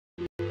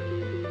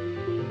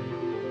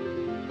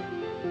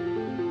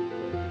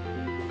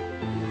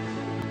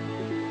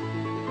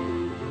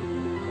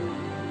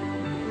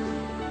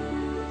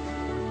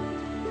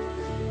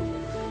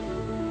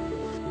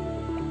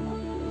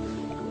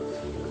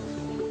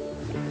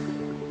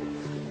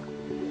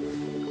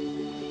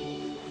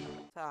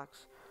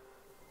pickaxe.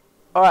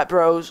 Alright,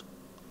 bros.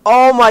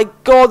 Oh my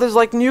god, there's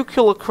like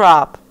nuclear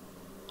crap.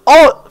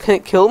 Oh, can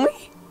it kill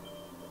me?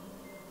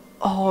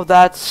 Oh,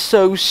 that's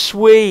so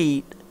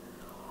sweet.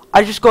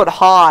 I just got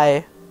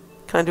high.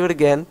 Can I do it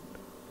again?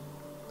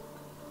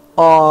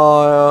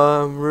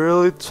 I'm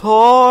really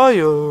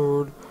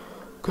tired.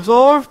 'Cause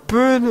I've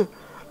been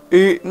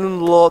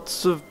eating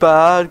lots of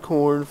bad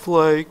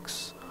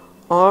cornflakes.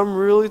 I'm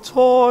really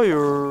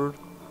tired.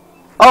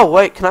 Oh,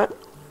 wait, can I...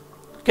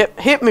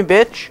 hit me,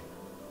 bitch.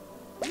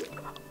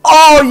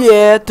 Oh,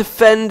 yeah,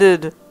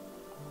 defended.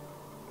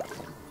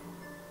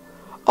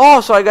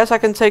 Oh, so I guess I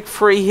can take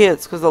 3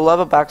 hits, because the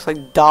leatherbacks,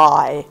 like,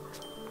 die.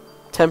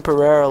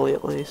 Temporarily,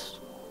 at least.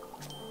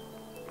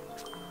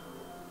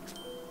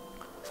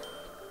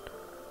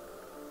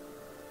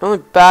 Only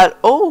bad...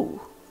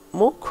 Oh!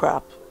 More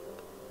crap.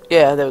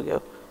 Yeah, there we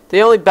go.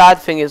 The only bad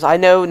thing is, I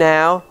know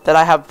now that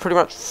I have pretty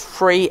much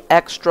 3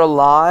 extra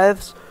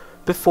lives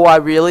before I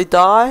really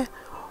die.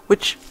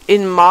 Which,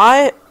 in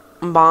my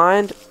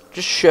mind,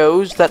 just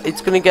shows that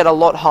it's going to get a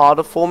lot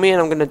harder for me and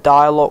I'm going to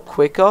die a lot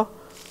quicker.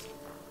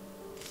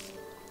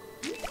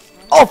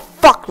 Oh,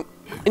 fuck!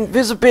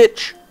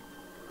 Invisibitch!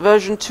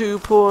 Version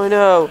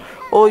 2.0.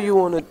 All you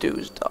want to do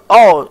is die.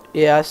 Oh,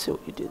 yeah, I see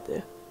what you did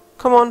there.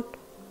 Come on.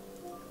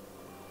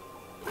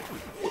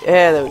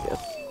 Yeah, there we go.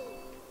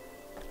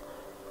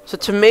 So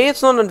to me,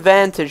 it's not an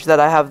advantage that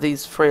I have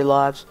these 3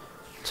 lives.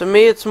 To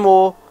me, it's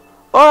more...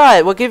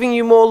 Alright, we're giving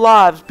you more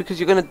lives because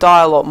you're going to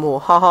die a lot more.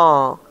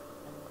 Haha.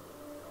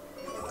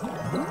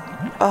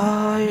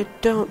 I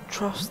don't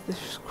trust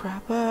this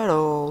crap at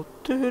all.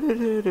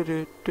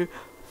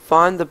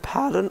 Find the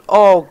pattern.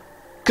 Oh,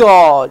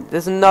 God.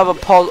 There's another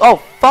puzzle.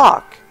 Oh,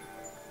 fuck.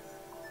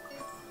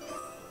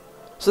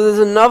 So there's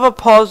another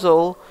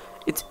puzzle.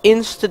 It's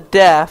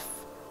insta-death.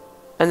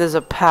 And there's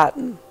a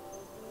pattern.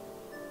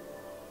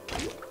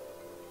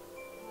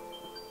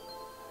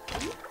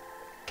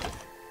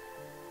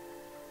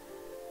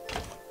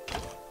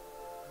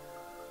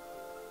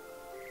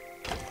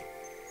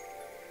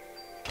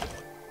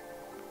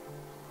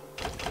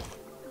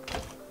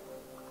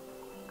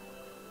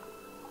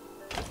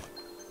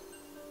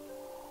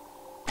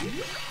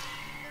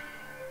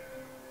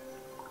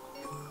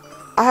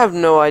 I have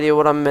no idea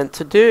what I'm meant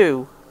to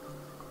do.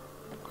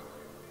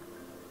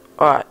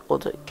 Alright, we'll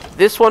take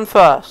this one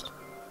first.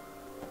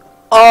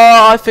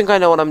 Oh, I think I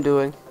know what I'm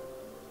doing.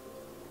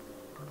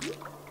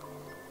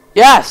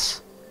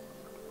 Yes!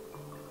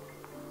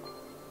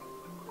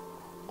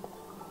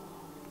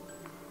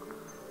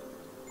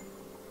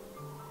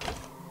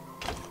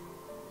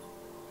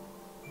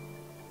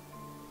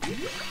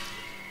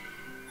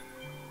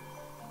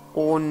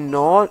 Or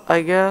not,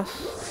 I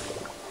guess.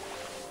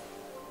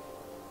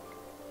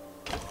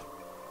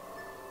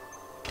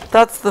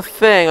 That's the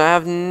thing, I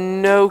have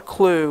no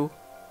clue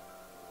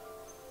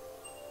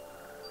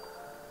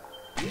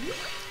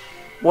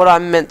what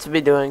I'm meant to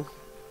be doing.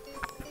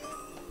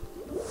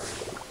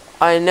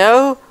 I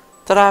know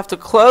that I have to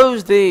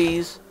close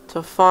these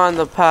to find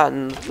the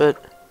patterns,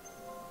 but...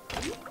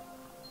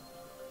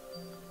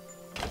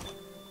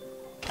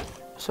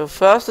 So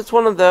first it's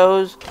one of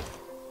those,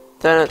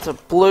 then it's a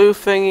blue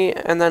thingy,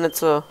 and then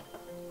it's a...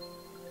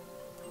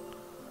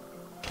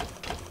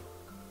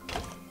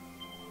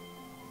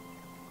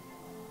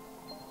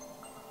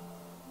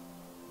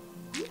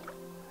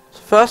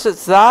 First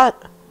it's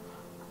that,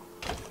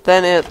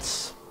 then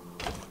it's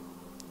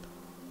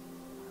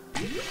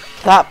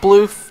that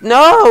blue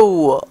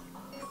no!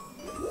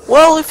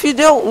 Well, if you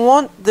don't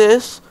want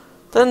this,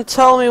 then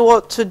tell me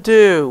what to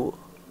do.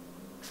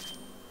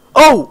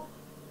 Oh!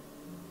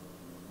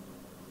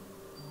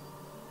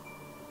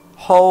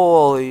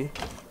 Holy.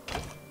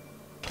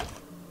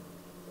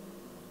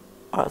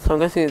 Alright, so I'm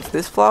guessing it's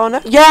this flower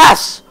now?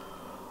 Yes!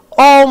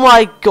 Oh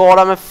my god,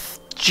 I'm a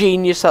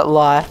genius at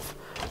life.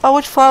 Oh,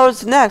 which flower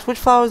is the next? Which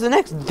flower is the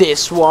next?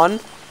 This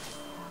one.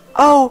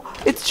 Oh,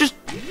 it's just...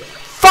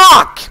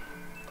 Fuck!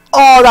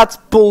 Oh, that's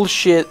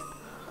bullshit.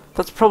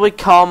 That's probably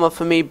karma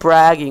for me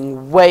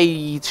bragging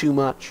way too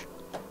much.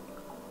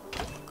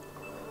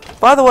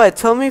 By the way,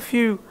 tell me if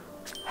you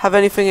have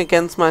anything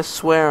against my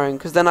swearing,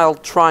 because then I'll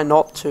try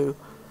not to.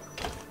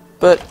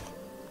 But,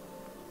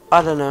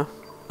 I don't know.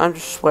 I'm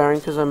just swearing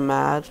because I'm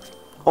mad.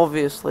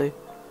 Obviously.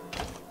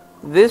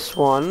 This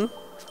one,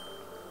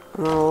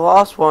 and then the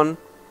last one,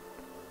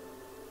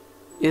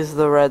 is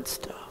the red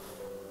stuff.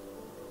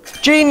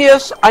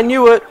 Genius! I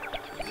knew it!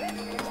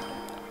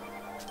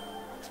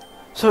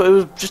 So it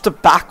was just a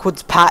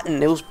backwards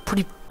pattern. It was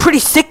pretty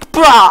sick,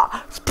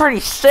 brah! It's pretty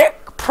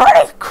sick,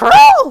 pretty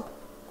cool!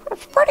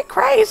 It's pretty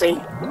crazy.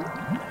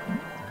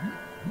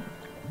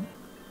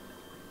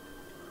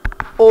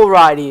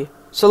 Alrighty,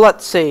 so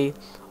let's see.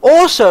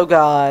 Also,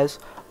 guys,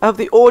 I hope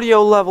the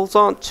audio levels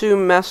aren't too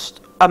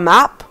messed... A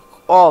map?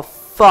 Oh,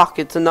 fuck,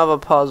 it's another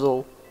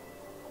puzzle.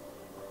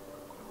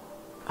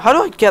 How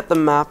do I get the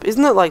map?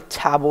 Isn't it like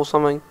tab or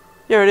something?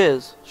 Here it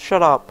is.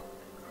 Shut up.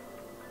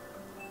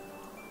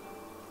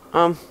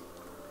 I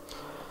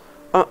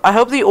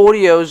hope the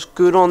audio is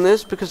good on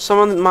this because some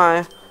of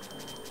my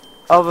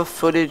other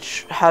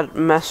footage had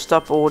messed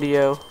up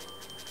audio.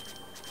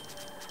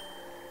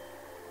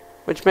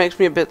 Which makes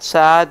me a bit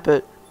sad,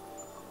 but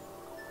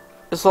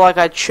it's like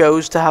I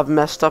chose to have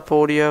messed up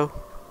audio.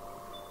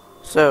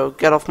 So,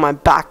 get off my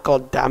back,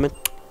 goddammit.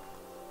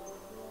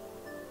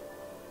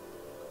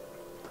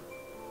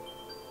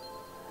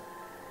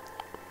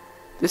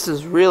 This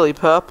is really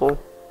purple.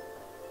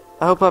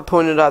 I hope I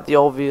pointed out the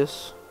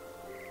obvious.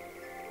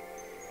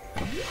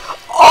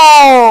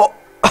 Oh!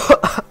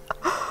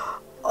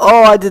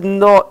 Oh, I did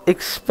not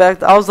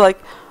expect. I was like,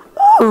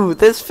 oh,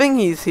 there's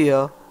thingies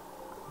here.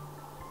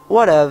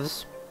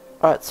 Whatevs.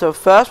 Alright, so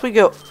first we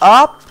go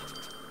up.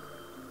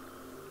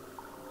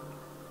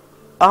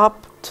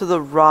 Up to the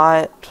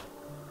right.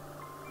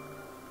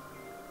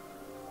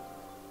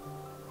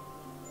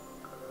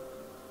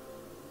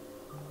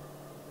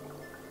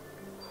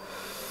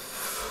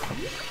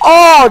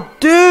 Oh,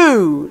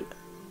 dude!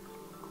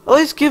 At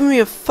least give me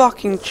a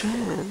fucking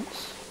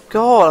chance.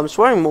 God, I'm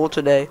swearing more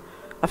today.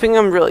 I think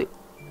I'm really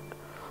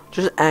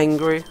just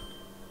angry.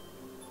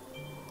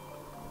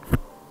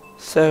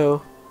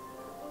 So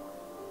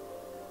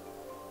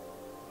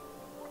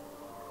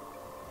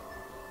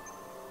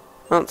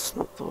that's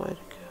not the way to go.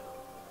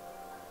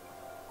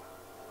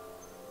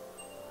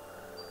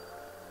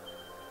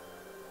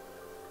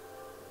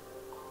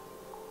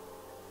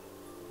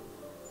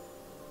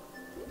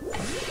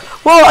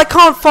 Well, I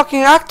can't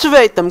fucking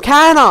activate them,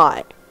 can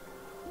I?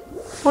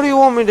 What do you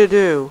want me to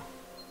do?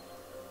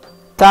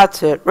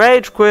 That's it.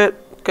 Rage quit.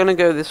 Gonna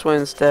go this way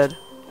instead.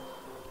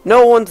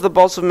 No one's the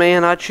boss of me,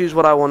 and I choose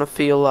what I want to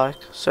feel like.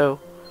 So,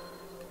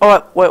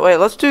 alright, wait.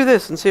 Let's do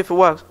this and see if it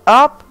works.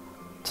 Up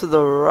to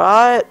the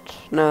right.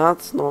 No,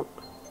 that's not.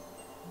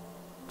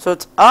 So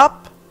it's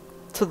up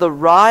to the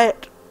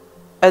right,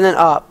 and then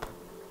up.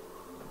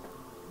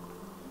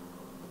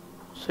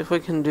 See if we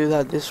can do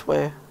that this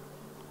way.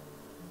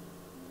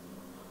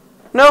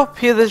 Nope,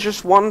 here there's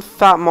just one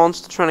fat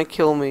monster trying to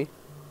kill me.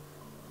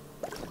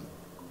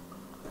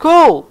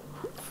 Cool!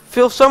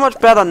 Feel so much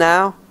better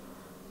now,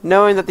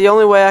 knowing that the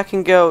only way I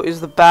can go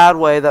is the bad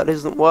way that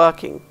isn't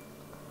working.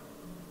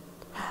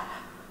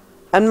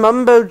 And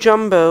Mumbo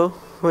Jumbo,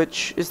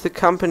 which is the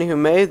company who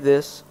made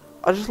this,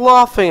 are just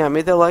laughing at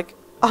me. They're like,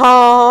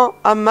 ah,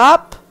 a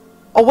map?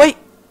 Oh wait!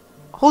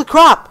 Holy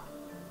crap!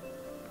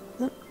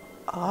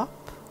 Up?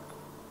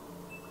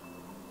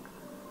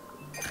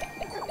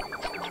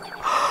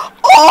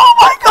 Oh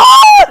my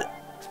god!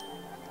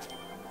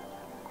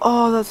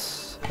 Oh,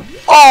 that's...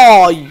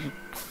 Oh, you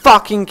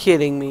fucking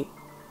kidding me.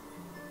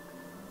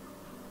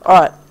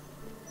 Alright.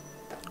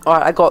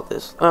 Alright, I got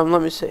this.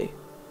 Let me see.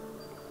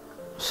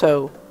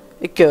 So,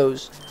 it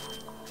goes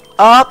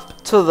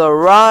up to the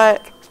right,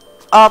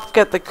 up,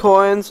 get the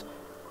coins,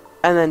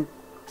 and then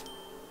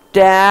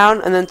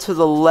down, and then to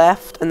the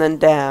left, and then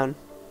down.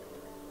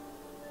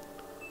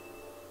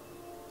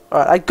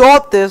 Alright, I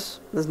got this.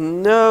 There's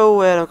no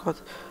way I don't got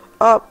this.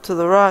 Up to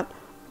the right,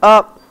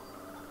 up,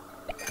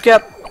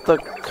 get the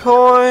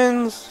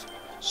coins.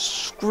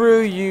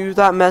 Screw you,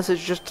 that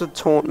message just to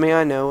taunt me,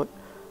 I know it.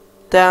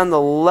 Down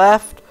the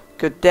left,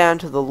 go down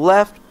to the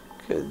left,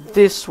 go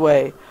this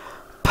way.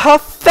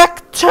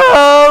 Perfecto!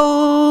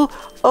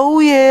 Oh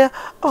yeah,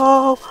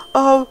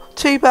 oh,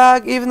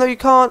 teabag, even though you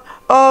can't.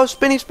 Oh,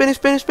 spinny, spinny,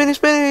 spinny, spinny,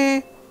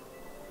 spinny.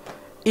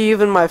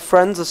 Even my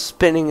friends are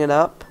spinning it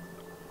up.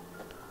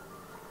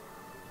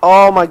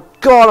 Oh my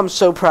god, I'm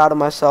so proud of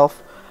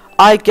myself.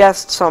 I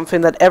guessed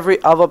something that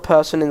every other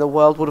person in the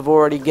world would have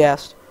already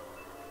guessed.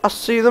 I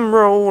see them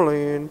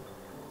rolling.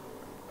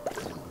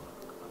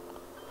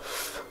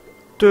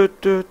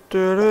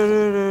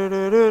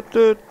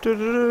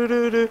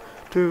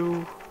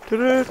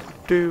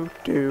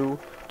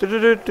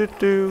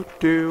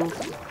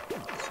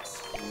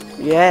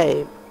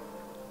 Yay.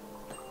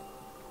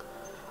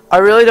 I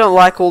really don't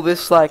like all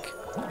this, like,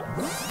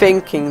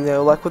 thinking,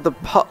 though. Like, with the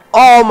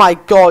oh my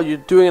god, you're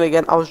doing it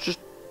again. I was just...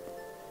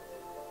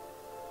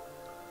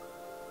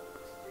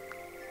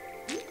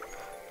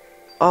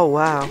 Oh,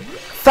 wow.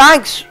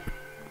 Thanks!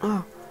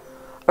 Oh.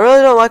 I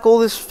really don't like all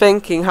this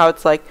thinking, how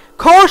it's like,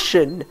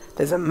 caution!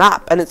 There's a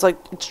map, and it's like,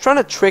 it's trying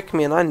to trick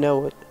me, and I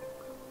know it.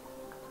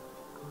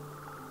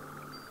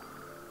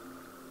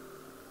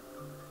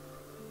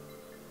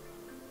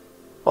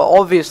 Well,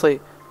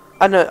 obviously.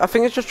 I know, I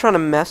think it's just trying to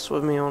mess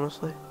with me,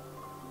 honestly.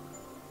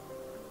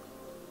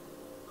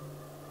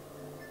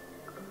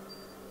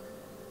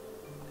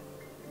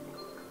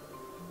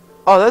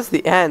 Oh, that's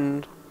the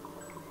end.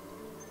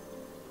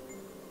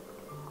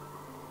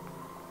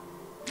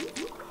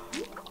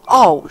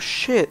 Oh,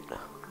 shit.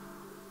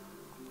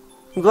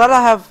 I'm glad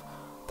I have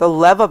the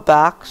lever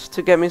backs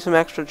to get me some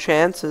extra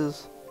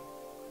chances.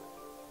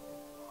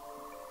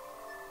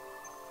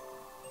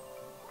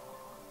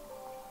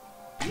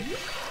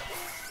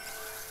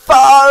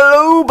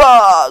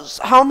 Falubas!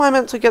 How am I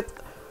meant to get...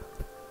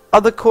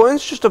 Are the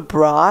coins just a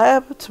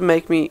bribe to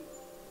make me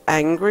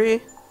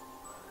angry?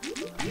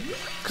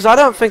 Because I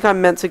don't think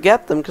I'm meant to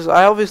get them, because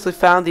I obviously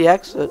found the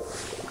exit.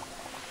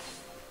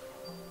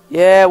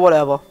 Yeah,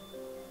 whatever.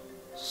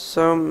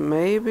 So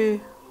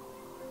maybe...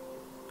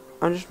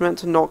 I'm just meant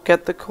to not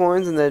get the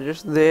coins and they're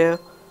just there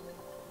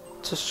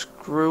to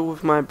screw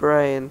with my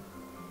brain.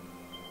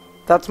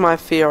 That's my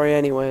theory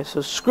anyway,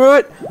 so screw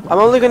it! I'm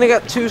only gonna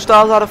get 2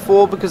 stars out of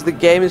 4 because the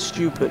game is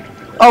stupid.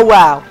 Oh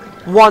wow!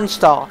 1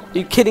 star. Are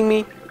you kidding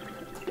me?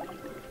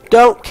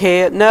 Don't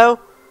care. No.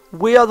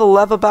 We are the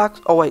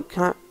leatherbacks. Oh wait,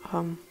 can I,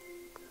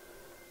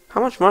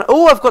 how much money?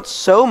 Oh, I've got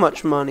so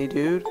much money,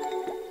 dude.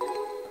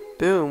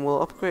 Boom,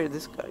 we'll upgrade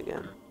this guy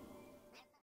again.